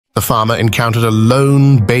The farmer encountered a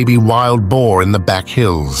lone baby wild boar in the back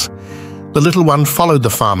hills. The little one followed the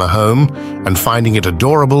farmer home, and finding it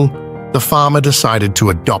adorable, the farmer decided to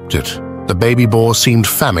adopt it. The baby boar seemed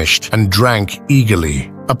famished and drank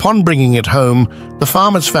eagerly. Upon bringing it home, the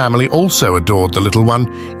farmer's family also adored the little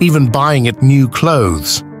one, even buying it new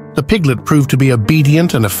clothes. The piglet proved to be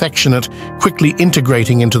obedient and affectionate, quickly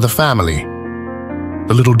integrating into the family.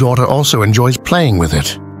 The little daughter also enjoys playing with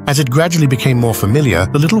it. As it gradually became more familiar,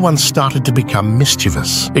 the little one started to become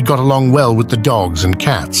mischievous. It got along well with the dogs and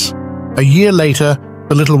cats. A year later,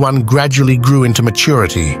 the little one gradually grew into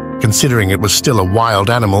maturity. Considering it was still a wild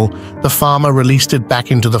animal, the farmer released it back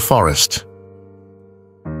into the forest.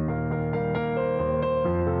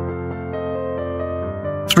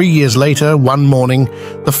 Three years later, one morning,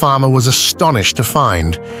 the farmer was astonished to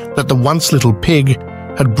find that the once little pig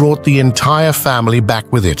had brought the entire family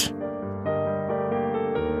back with it.